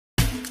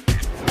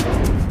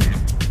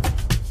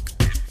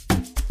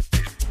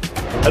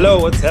Hello,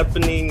 what's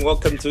happening?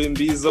 Welcome to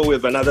Imbizo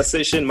with another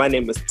session. My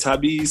name is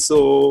Tabi.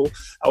 So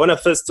I want to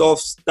first off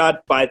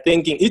start by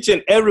thanking each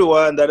and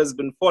everyone that has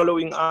been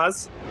following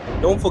us.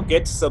 Don't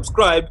forget to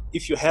subscribe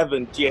if you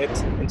haven't yet,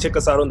 and check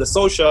us out on the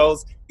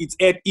socials. It's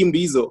at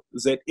Imbizo,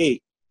 Z-A.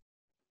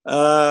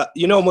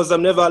 Mos,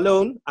 I'm never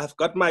alone. I've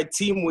got my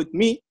team with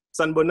me,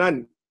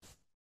 Sanbonani.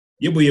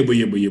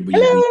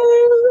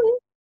 Hello.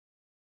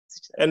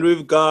 And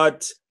we've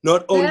got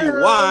not only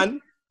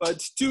one,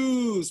 but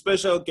two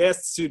special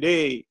guests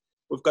today.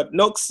 We've got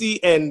Noxie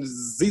and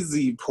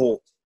Zizipo.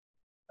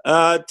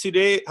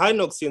 Today, hi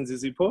Noxie and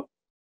Zizipo.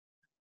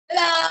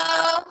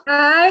 Hello.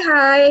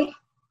 Hi.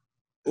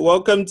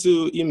 Welcome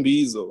to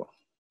Imbizo.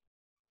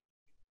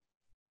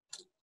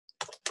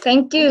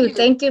 Thank you,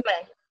 man.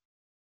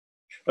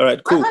 All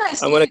right, cool.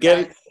 I'm gonna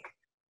get.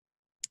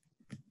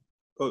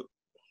 Oh,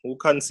 who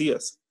can't see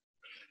us?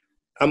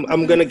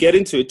 I'm gonna get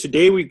into it.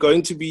 Today we're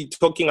going to be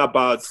talking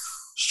about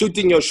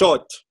shooting your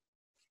shot.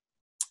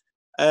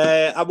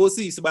 We're going to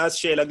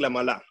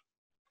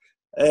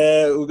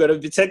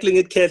be tackling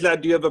it carefully.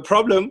 Do you have a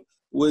problem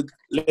with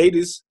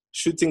ladies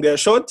shooting their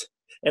shot?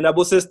 And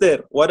Abu says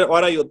there, what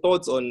are your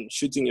thoughts on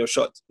shooting your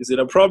shot? Is it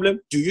a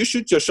problem? Do you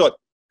shoot your shot?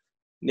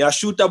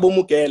 Shoot Abu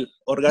Mukel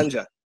or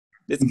Ganja?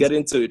 Let's get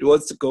into it. Who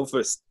wants to go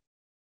first?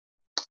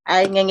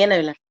 You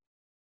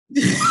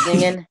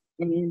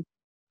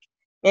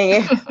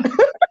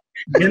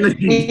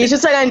should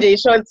say Ganja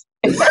shots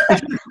with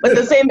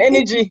the same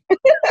energy.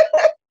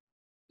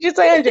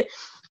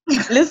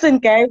 Listen,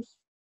 guys.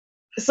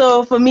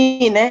 So for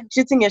me,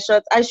 shooting your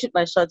shots, I shoot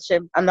my shots.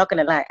 I'm not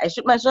gonna lie, I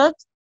shoot my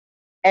shots,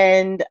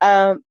 and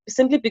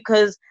simply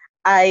because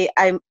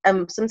I'm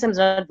sometimes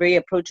not very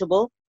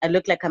approachable. I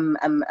look like I'm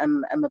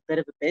a bit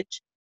of a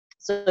bitch.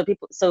 So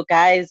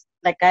guys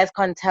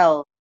can't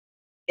tell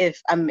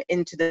if I'm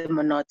into them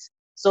or not.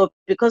 So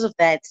because of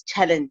that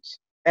challenge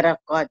that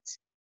I've got,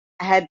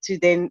 I had to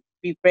then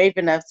be brave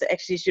enough to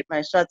actually shoot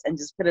my shots and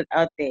just put it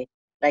out there.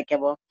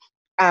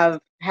 I've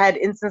had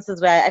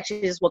instances where I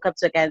actually just walk up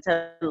to a guy and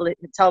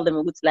tell them,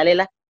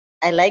 Lalela,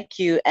 I like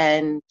you,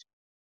 and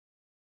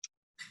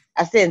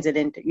I say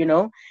incident,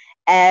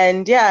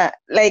 and yeah,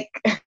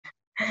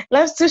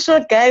 life's too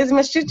short, guys. You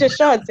must shoot your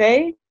shots,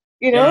 eh?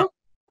 Yeah,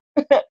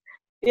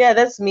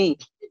 that's me,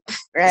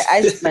 right?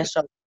 I shoot my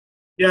shot.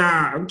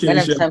 Yeah, okay. When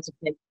I have time to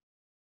play.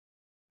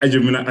 I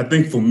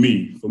think for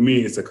me,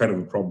 it's a kind of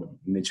a problem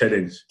in the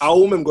challenge.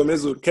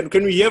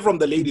 Can we hear from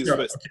the ladies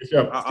first? Okay,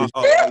 sure.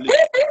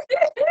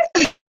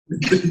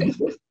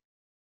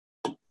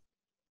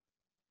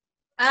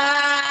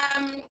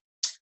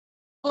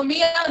 For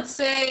me, I would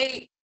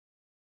say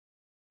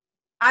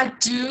I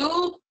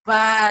do,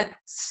 but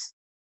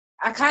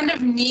I kind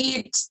of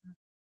need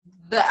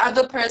the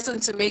other person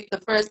to make the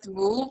first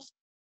move,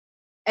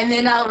 and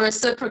then I'll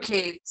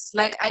reciprocate.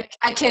 Like I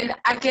can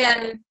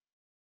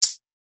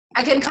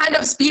kind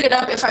of speed it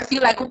up if I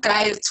feel like a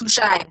guy is too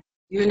shy,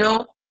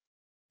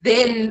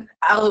 Then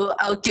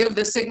I'll give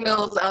the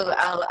signals.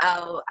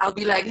 I'll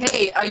be like,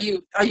 hey, are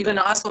you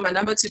gonna ask for my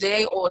number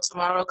today or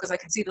tomorrow? Because I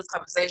can see this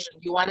conversation.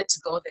 You wanted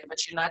to go there,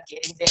 but you're not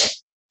getting there.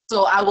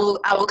 So I will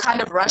kind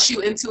of rush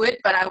you into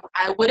it, but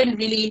I wouldn't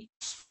really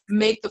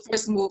make the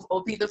first move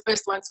or be the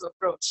first one to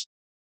approach.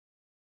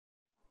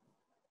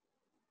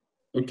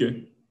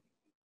 Okay,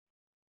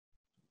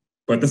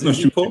 but that's not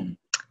shooting.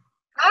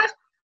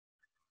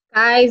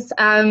 Guys,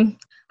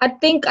 I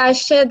think I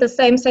share the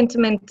same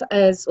sentiment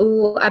as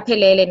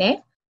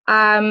Apelele.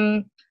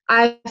 I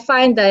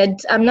find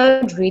that I'm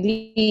not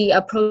really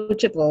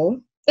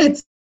approachable.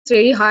 It's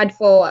very hard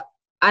for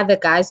other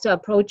guys to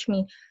approach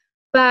me.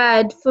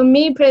 But for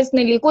me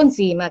personally,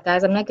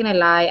 guys, I'm not gonna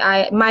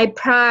lie. My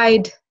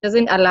pride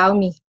doesn't allow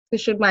me to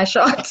shoot my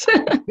shot,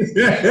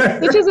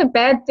 which is a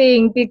bad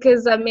thing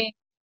because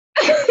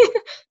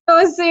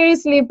no,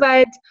 seriously.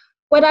 But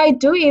what I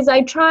do is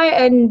I try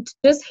and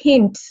just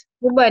hint.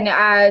 Okay,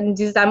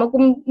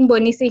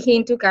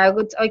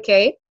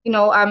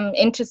 I'm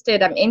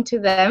interested, I'm into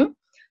them.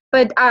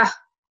 But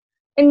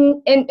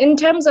in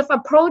terms of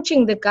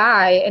approaching the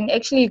guy and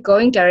actually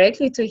going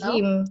directly to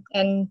him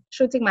and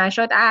shooting my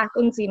shot,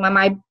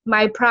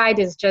 my pride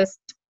is just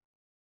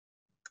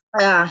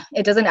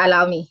it doesn't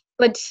allow me.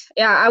 But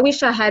yeah, I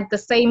wish I had the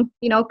same,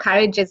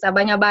 courage as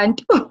abanye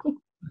abantu.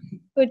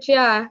 But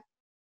yeah.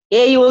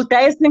 Yeah, you will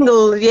die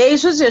single. Yeah, you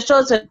shoot your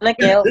shots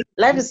like hell.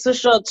 Life is so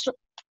short.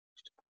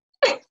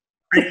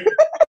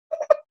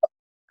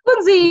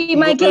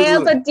 My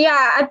girl, but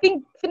yeah, I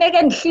think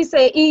she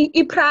say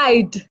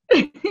pride.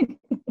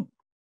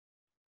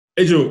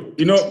 Ejo,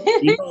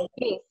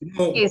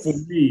 Yes. For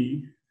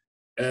me,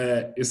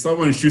 if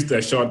someone shoots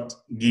their shot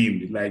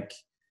deemed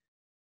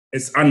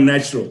it's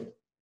unnatural.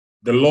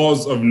 The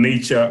laws of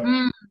nature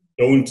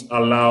don't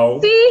allow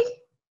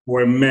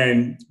for a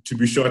man to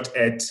be shot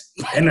at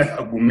by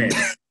another woman.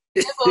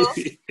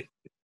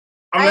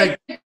 I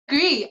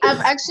agree.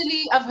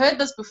 I've heard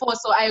this before,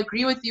 so I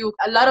agree with you.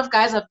 A lot of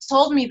guys have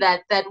told me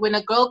that when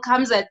a girl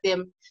comes at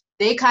them,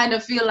 they kind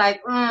of feel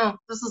like,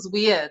 this is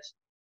weird.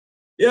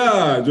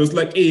 Yeah, just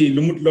like, hey,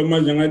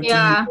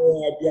 Yeah.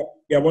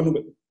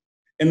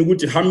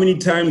 and how many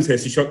times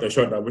has she shot the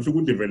shot? But you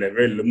could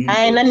develop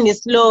none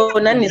is slow.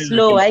 None is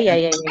slow.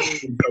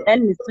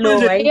 None is slow.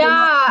 Yeah,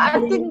 I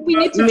think we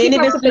need to keep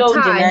up with the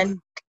time.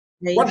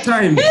 What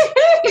times?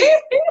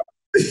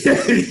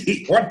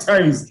 What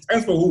times?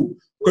 Times for who?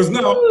 Because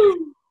now,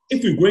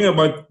 if we're going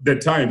about the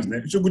times,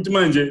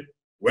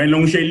 when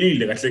long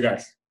you're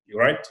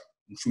right?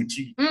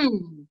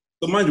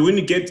 So man, when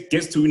it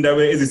gets to in that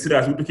way, is it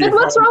serious? But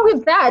what's wrong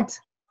with that?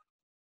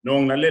 No,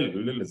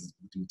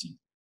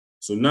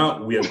 so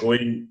now we are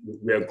going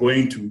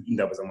to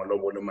indaba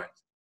zamalobolo manje.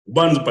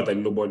 Ubani uzophatha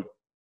ilobolo?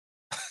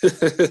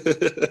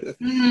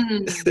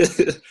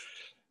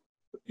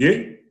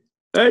 Yeah?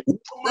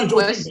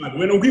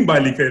 When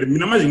ukwimbali phela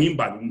mina manje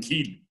ngimbali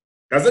ngkhili.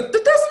 That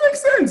doesn't make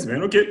sense,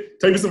 man. Okay.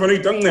 Thank you so much.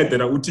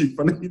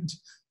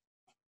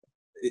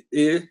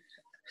 Yeah.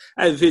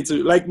 I feel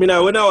too. Like when I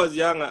was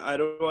young, I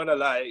don't want to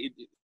lie.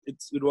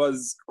 It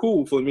was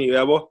cool for me,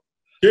 yeah,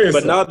 yes,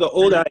 but now the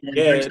older I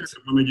get,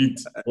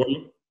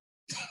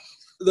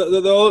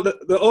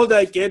 the older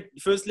I get,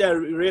 firstly I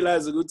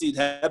realize it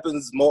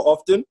happens more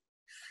often.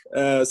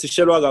 The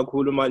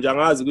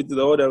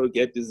older we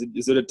get,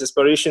 is it a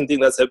desperation thing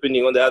that's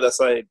happening on the other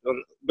side,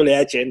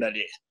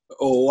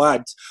 or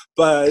what?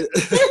 But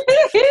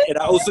and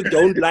I also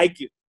don't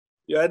like it.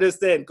 You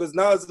understand? Because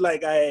now it's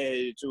like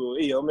and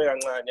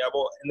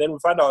then we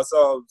find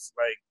ourselves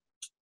like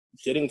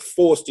getting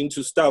forced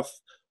into stuff,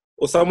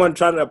 or someone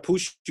trying to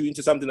push you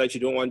into something that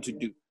you don't want to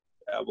do.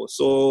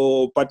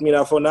 So, but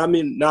for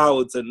now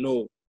it's a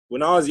no.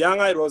 When I was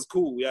younger, it was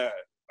cool. Yeah,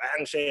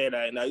 and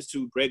I used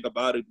to brag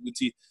about it. You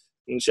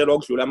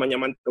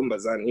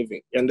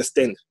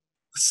understand?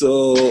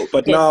 So,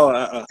 but okay.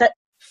 Now,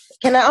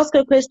 can I ask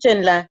a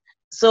question, La?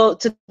 So,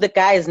 to the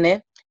guys,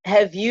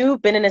 have you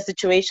been in a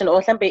situation,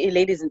 or some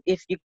ladies,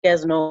 if you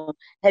guys know,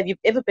 have you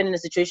ever been in a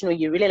situation where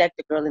you really liked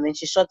the girl and then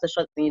she shot the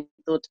shot and you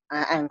thought,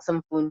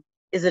 some phone?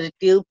 Is it a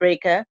deal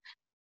breaker?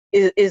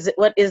 Is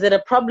it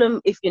a problem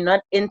if you're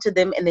not into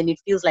them and then it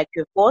feels like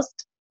you're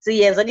forced? So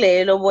yes, I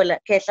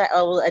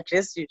will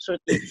address you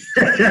shortly.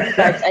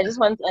 But I just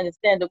want to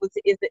understand: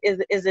 is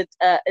it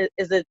a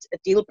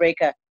deal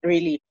breaker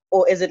really,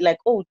 or is it like,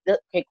 oh,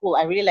 okay, cool,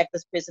 I really like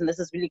this person, this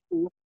is really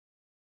cool,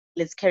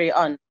 let's carry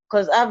on?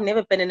 Because I've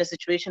never been in a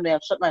situation where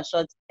I've shot my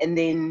shots and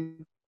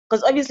then,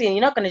 because obviously you're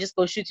not gonna just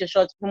go shoot your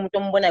shots when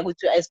I go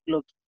to ice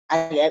block.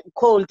 I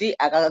cold, you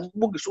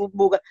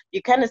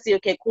kind of say,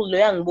 okay, cool,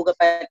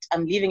 but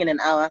I'm leaving in an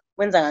hour.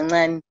 When's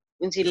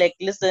until like,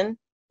 listen,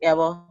 yeah,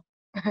 well,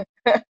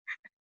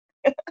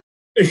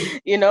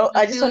 you know,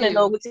 I just want to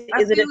know,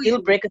 is it a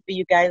deal breaker for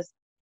you guys,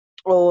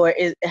 or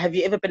have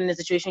you ever been in a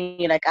situation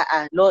you're like,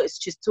 no, it's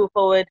just too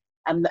forward?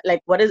 I'm not,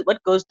 like, what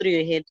goes through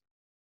your head?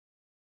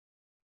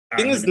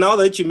 Thing is, now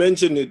that you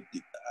mention it,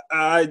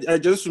 I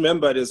just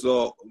remembered as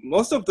well.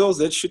 Most of those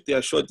that shoot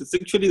their shot, it's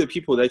actually the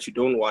people that you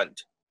don't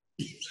want.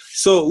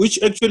 So, which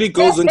actually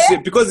goes on to,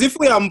 because if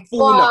we are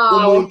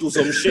umuntu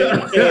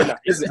somshela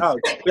is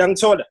out, we are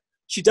told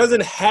she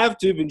doesn't have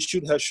to even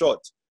shoot her shot.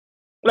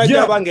 Like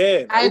I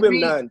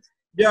agree.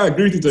 Yeah, I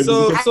agree with you.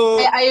 So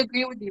I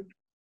agree with you.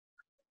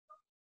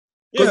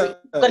 Yeah,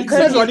 but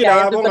guys, you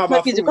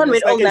can't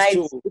wait all night.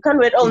 You can't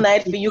wait all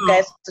night for you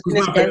guys to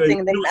finish dancing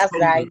and then ask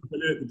guys.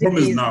 The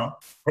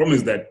problem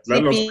is that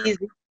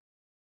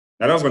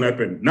that's gonna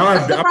happen. Now I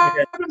have the upper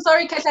hand. I'm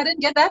sorry, Kash, I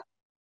didn't get that.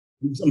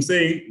 I'm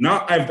saying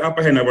now I have the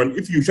upper hand.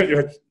 If you shut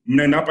your head, in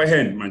the upper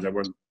hand, man,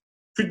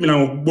 treat me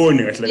now bone.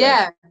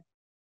 Yeah.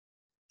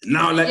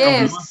 Now, like,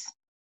 yes.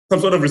 Some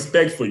sort of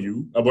respect for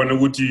you. About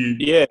what you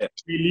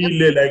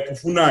really like.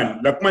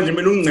 Funan, like, man, that's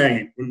what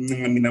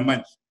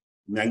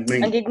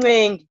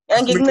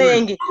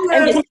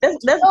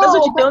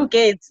you don't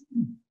get.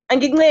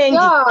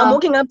 I'm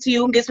walking up to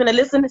you. Guess when I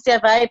listen, say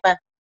vibe.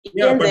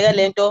 You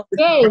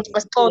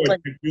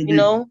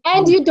know,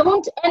 and you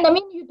don't, and I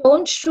mean, you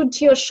don't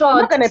shoot your shot.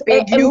 I'm not gonna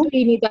beg you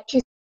that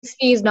you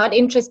see is not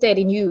interested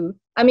in you.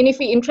 I mean, if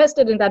you're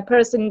interested in that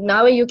person,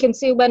 now you can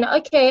see when,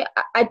 okay,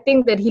 I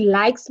think that he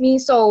likes me,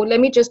 so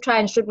let me just try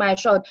and shoot my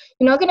shot.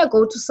 You're not gonna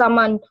go to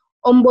someone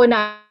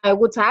ombona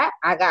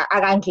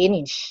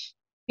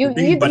you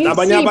see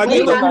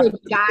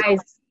guys.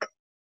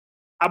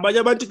 I don't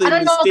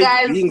know,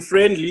 guys. Being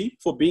friendly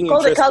for being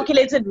interested. Call the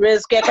calculated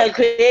risk.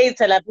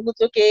 Calculate.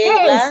 Okay.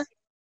 Yes.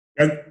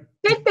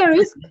 Take the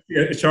risk.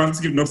 A chance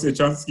to give a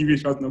chance to give you a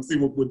shot. Not see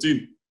what put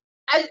in.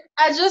 I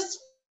just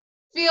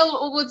feel,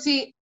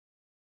 Uguti,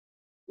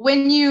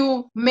 when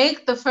you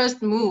make the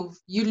first move,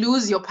 you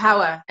lose your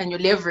power and your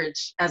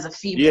leverage as a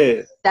female.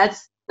 Yeah.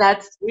 That's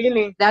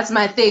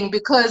my thing,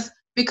 because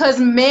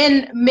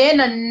men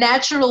are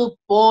natural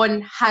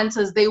born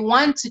hunters. They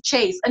want to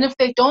chase, and if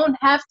they don't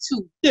have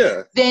to,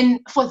 then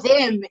for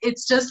them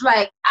it's just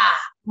like,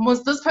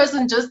 must this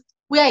person just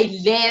we are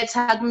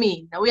let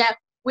me now we are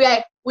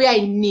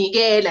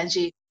nigel and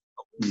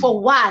for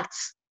what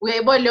we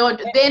are.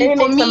 Then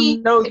for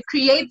me it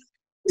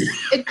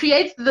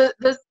creates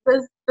this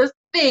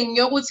thing.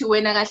 You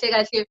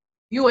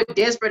a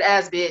desperate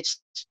ass bitch,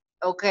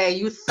 okay?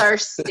 You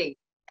thirsty.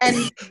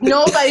 and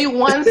nobody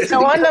wants to.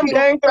 No one I'm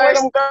going through what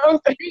I'm going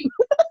through.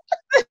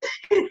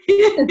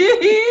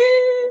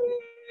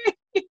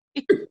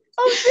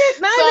 Oh shit!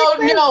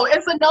 So no,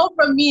 it's a no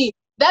from me.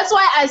 That's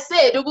why I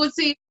said,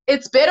 Ugusi,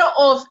 it's better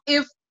off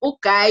if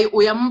okay,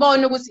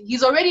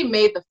 he's already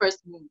made the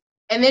first move,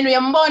 and then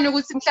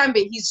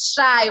he's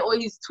shy or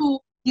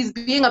he's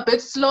being a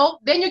bit slow.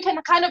 Then you can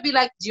kind of be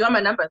like, do you want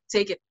my number?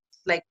 Take it.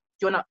 Like,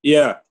 do you wanna?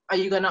 Yeah. Are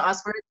you gonna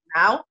ask for it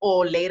now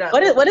or later?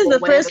 What is the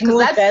first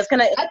move, guys?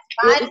 Can I?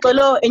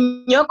 Follow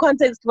in your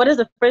context. What is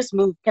the first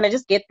move? Can I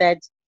just get that?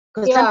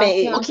 Because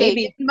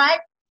okay,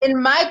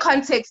 in my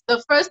context,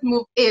 the first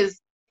move is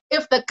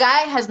if the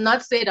guy has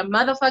not said a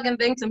motherfucking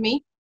thing to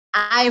me,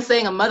 I ain't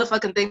saying a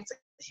motherfucking thing to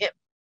him.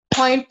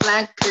 Point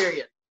blank,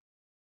 period.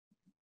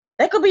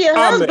 That could be your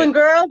husband,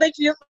 girl. That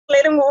you just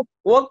let him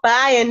walk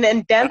by and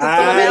dance.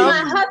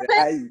 My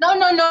husband?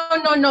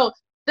 No.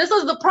 This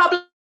is the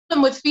problem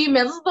with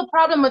females. This is the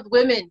problem with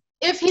women.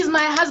 If he's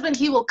my husband,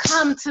 he will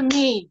come to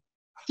me.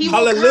 He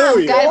will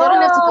come, guys. I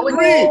don't have to go in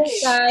there.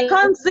 I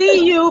can't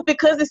see you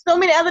because there's so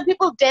many other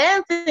people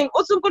dancing.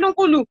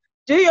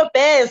 Do your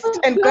best,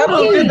 and God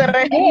will do the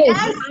rest.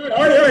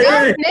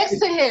 Dance next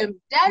to him.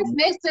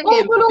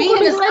 Be in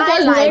his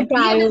eyeline. Be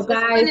in his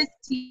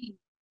vicinity.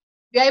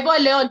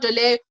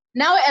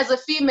 Now, as a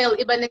female,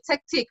 even a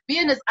tactic, be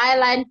in his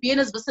eyeline, be in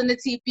his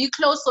vicinity, be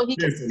close so he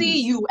can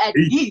see you at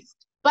least.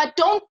 But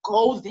don't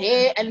go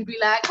there and be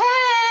like,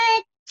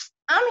 "Hey,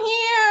 I'm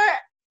here."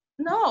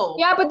 No.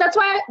 Yeah, but that's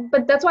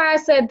why I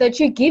said that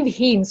you give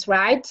hints,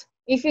 right?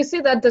 If you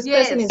see that this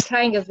person is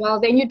trying as well,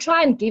 then you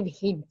try and give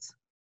hints.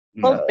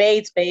 Oh,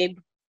 bait, babe.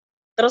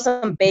 Throw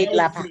some bait,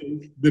 lapa.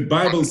 The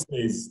Bible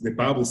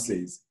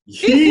says,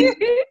 he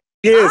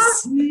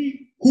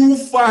who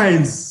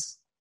finds,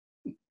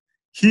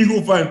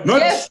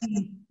 not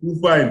he who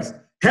finds.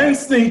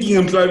 Hence thinking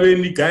I'm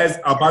telling the guys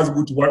about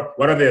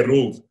what are their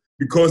roles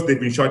because they've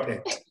been shot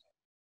at.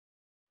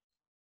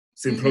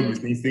 Same problem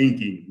with me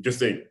thinking. Just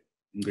saying.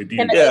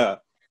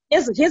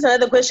 Here's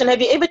another question.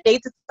 Have you ever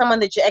dated someone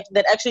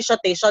that actually shot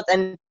their shot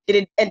and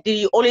did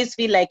you always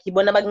feel like did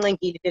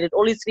it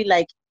always feel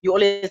like you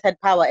always had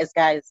power as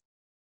guys?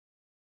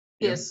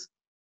 Yes.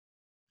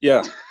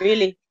 Yeah.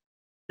 Really?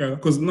 Yeah,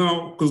 because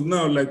now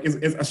like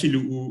it's actually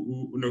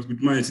with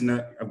mine,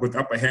 I've got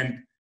upper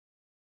hand.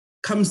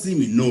 Come see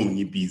me, no,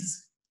 you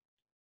busy.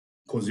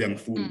 Because you're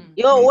fool.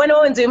 Yo, when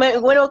I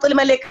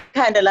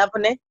kind of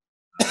ne?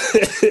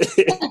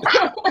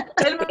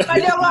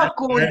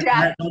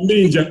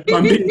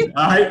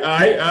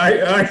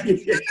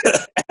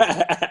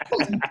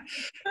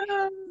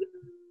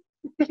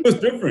 It's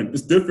different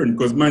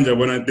because manja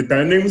when the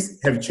dynamics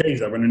have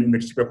changed when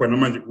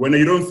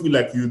you don't feel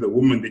like you're the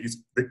woman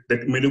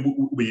that maybe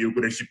you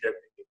could ship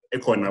a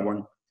corner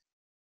one.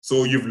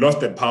 So you've lost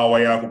the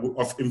power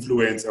of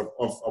influence of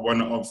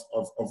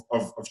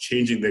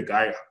changing the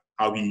guy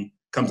how he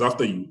comes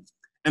after you,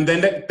 and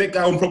then that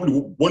guy probably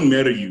won't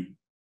marry you.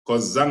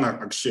 Because Zanga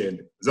Akshel,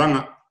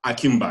 Zanga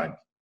Akimbad,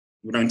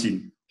 because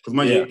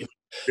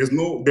there's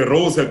the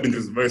roles have been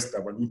reversed.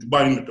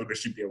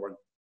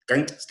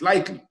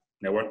 Slightly.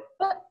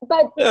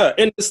 But yeah,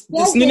 and this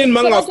Ninin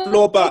Manga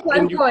Flopa.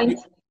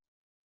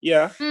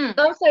 Yeah.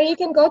 I'm sorry, you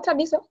can go,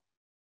 Tabiso.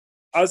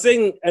 I was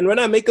saying, and when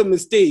I make a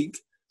mistake,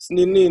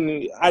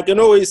 I can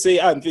always say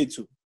I'm fit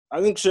to.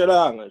 I think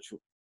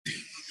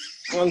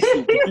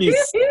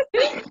please.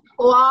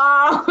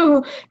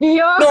 Wow.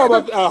 No,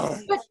 but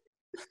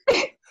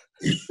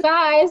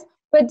guys,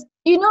 but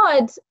you know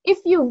what? If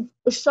you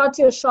shot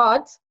your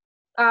shot,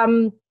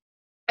 and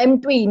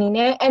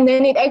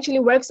then it actually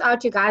works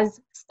out, you guys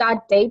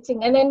start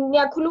dating, and then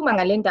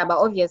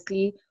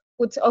obviously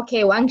put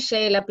okay, one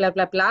share, blah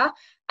blah blah,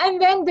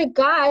 and then the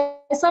guy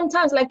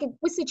sometimes like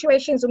with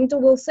situations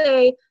will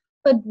say,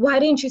 but why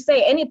didn't you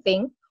say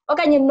anything?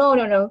 Okay, no,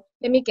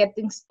 let me get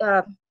things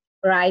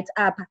right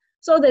up,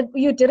 so that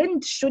you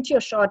didn't shoot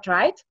your shot,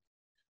 right?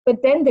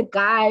 But then the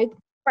guy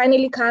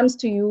finally comes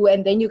to you,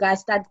 and then you guys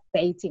start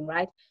dating,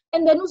 right?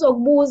 And then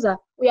uzokubuza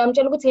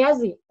uyamtshela ukuthi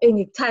yazi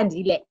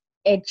ngikuthandile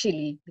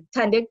actually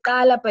ngikuthande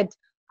kuqala, but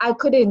I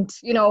couldn't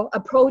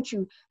approach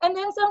you. And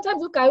then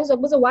sometimes the guy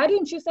uzokubuza, why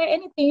didn't you say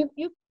anything?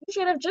 You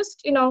should have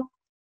just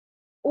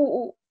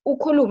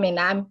ukhulume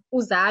nami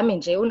uzame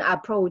nje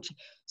approach.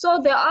 So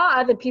there are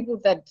other people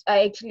that are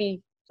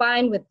actually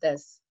fine with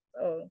this.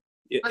 So.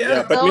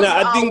 Yeah, but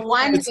I think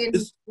one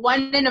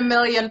in a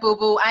million, boo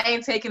boo. I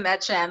ain't taking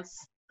that chance.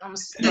 I'm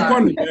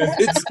sorry.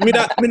 It's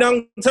mina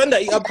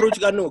approach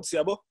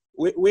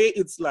where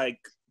it's like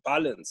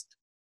balanced,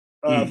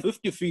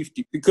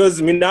 50-50. Because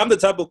I'm the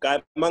type of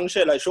guy.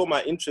 I show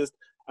my interest.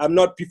 I'm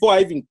not before I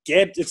even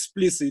get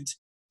explicit.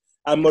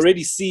 I'm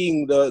already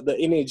seeing the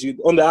energy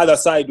on the other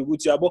side,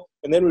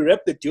 and then we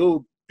wrap the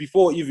deal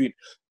before even,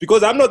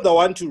 because I'm not the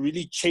one to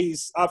really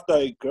chase after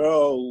a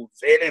girl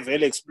very,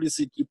 very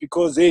explicitly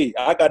because, hey,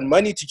 I got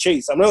money to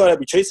chase. I'm not going to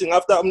be chasing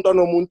after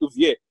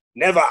Muntu.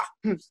 Never.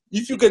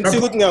 If you can see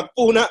what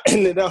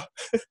and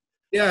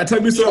yeah, tell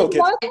me so. Okay.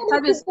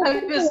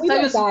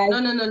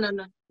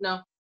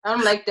 No. I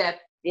don't like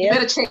that. Yeah. You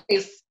better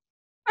chase.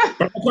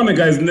 But Nakona,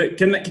 guys,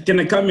 can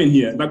I come in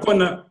here?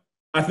 Nakona,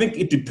 I think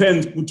it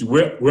depends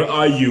where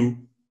are you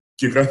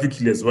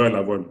geographically as well.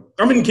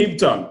 I'm in Cape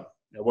Town,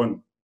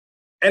 and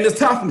it's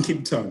tough in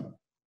Cape Town.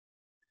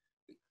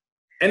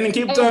 And in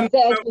Cape Town,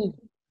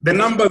 the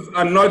numbers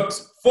are not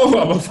 4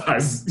 of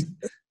us.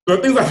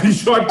 So things have been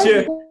short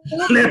here,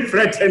 left,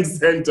 right, and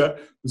center.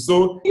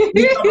 So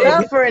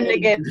suffering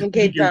again in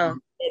Cape Town.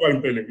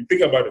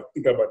 Think about it.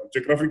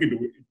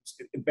 Geographically,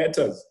 it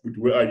matters with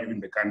where are you in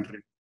the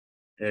country.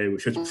 We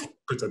should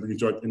put something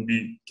short and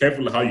be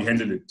careful how you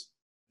handle it.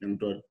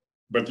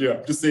 But yeah,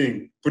 I'm just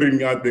saying,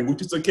 putting it out there,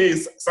 which is okay.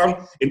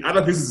 Some in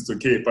other places it's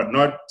okay, but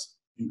not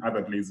in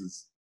other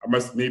places.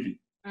 Maybe.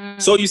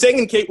 So you're saying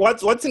in Cape,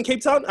 what's in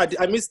Cape Town?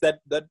 I missed that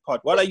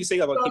part. What are you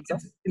saying about Cape Town?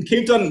 In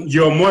Cape Town,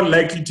 you're more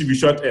likely to be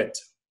shot at.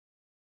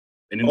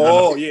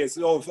 Yes,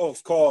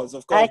 of course.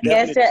 I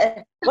guess.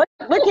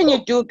 What can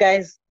you do,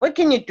 guys? What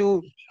can you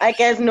do? I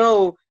guess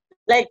no.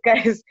 Like,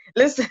 guys,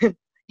 listen,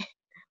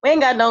 we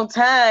ain't got no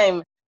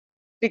time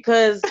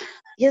because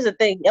here's the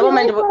thing.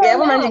 Everyone from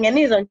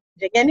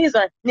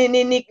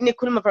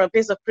a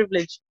place of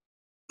privilege.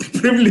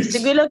 Privilege.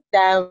 We look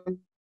down.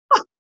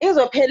 Here's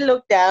a pay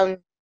look down.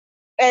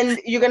 And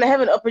you're gonna have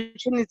an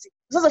opportunity.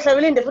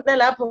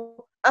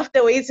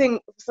 After waiting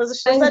for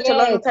such a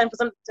long time for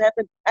something to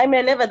happen. I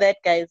mean, never that,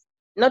 guys.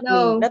 Not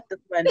me, not this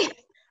one.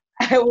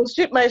 I will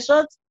shoot my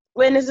shots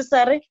when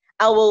necessary.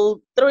 I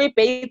will throw it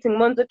baiting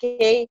months,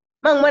 okay.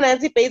 Man, when I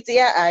see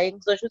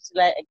baiting, so shoot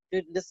like,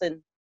 dude,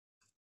 listen.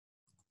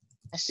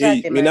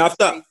 Hey, I mean,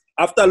 after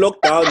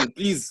lockdown,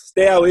 please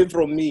stay away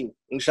from me.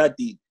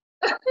 Okay.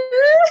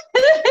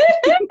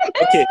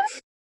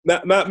 May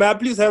I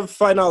please have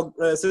final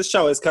since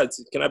shower is cut?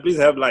 Can I please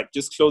have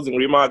just closing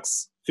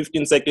remarks,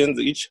 15 seconds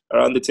each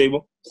around the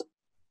table?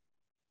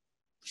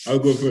 I'll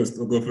go first.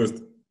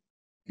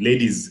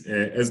 Ladies,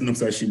 as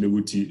Noxashile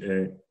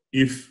Wuti,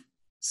 if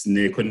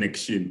snake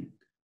connection,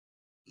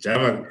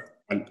 Java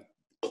and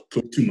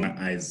close to my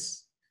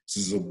eyes,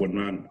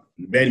 Suzobonan,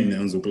 then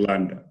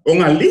Zoklanda.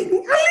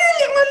 Ongaling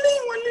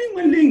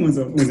was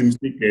a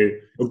mistake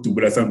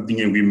October something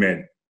and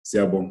women.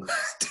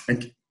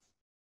 Thank you.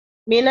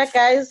 Mina,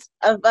 guys,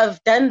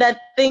 I've done that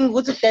thing.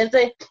 Good to dance.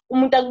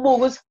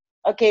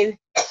 Okay,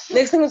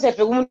 next thing is if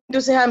you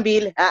to say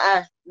Hambil.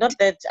 Not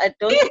that I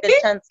don't get the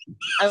chance.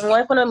 I'm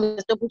one for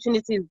missed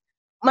opportunities.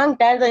 Man,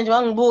 dance and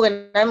one book,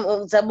 and I'm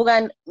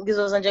Zabugan,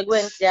 Gizos and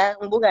Jaguans. Yeah,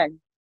 Bugan.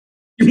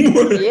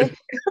 Yeah.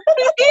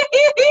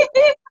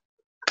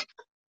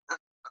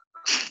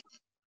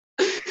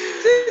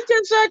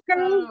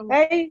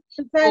 Hey,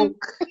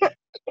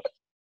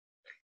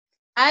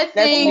 I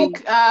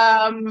think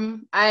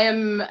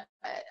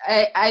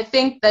I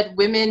think that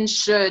women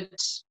should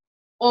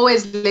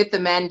always let the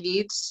man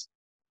lead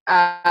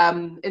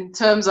in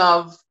terms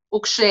of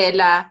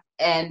ukshela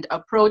and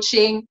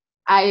approaching.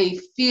 I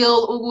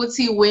feel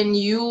Uguti, when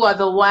you are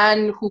the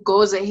one who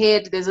goes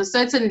ahead, there's a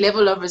certain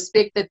level of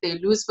respect that they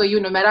lose for you,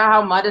 no matter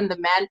how modern the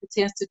man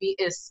pretends to be,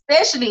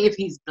 especially if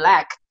he's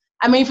black.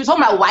 I mean, if you're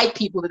talking about white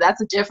people,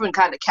 that's a different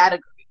kind of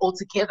category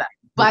altogether.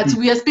 But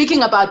we are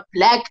speaking about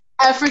black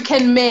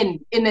African men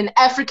in an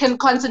African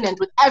continent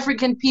with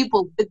African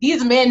people. But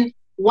these men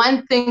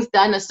want things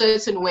done a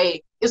certain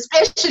way,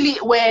 especially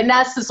when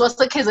Nasis was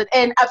the case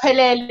and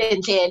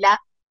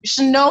you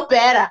should know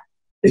better.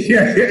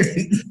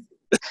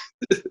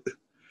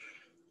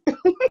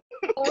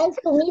 As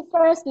for me,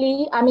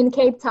 firstly, I'm in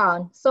Cape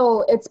Town,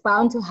 so it's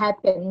bound to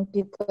happen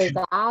because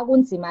I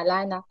won't see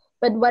Malana.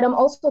 But what I'm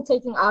also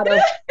taking out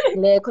of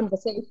the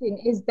conversation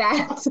is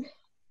that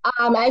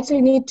I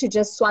actually need to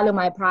just swallow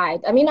my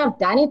pride. I mean, I've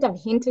done it,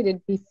 I've hinted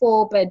it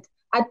before, but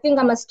I think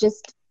I must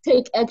just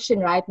take action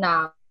right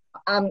now.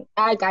 All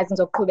right, guys,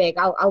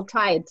 I'll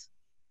try it.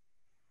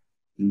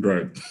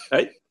 Right.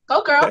 Hey.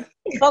 Go, girl.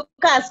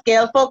 Focus,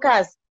 girl,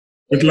 focus.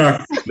 Good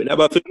luck.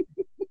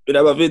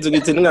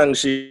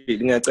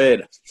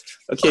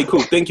 Okay,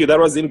 cool. Thank you. That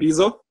was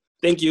Imbizo.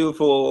 Thank you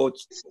for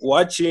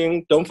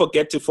watching. Don't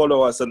forget to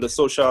follow us on the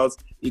socials.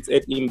 It's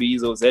at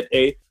Imbizo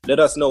ZA. Let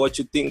us know what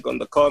you think on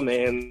the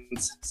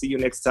comments. See you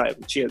next time.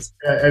 Cheers.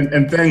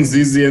 And thanks,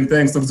 Zizi, and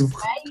thanks. It was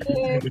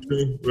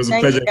a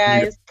pleasure.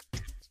 Guys.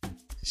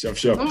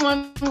 Shove.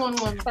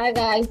 Bye,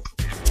 guys.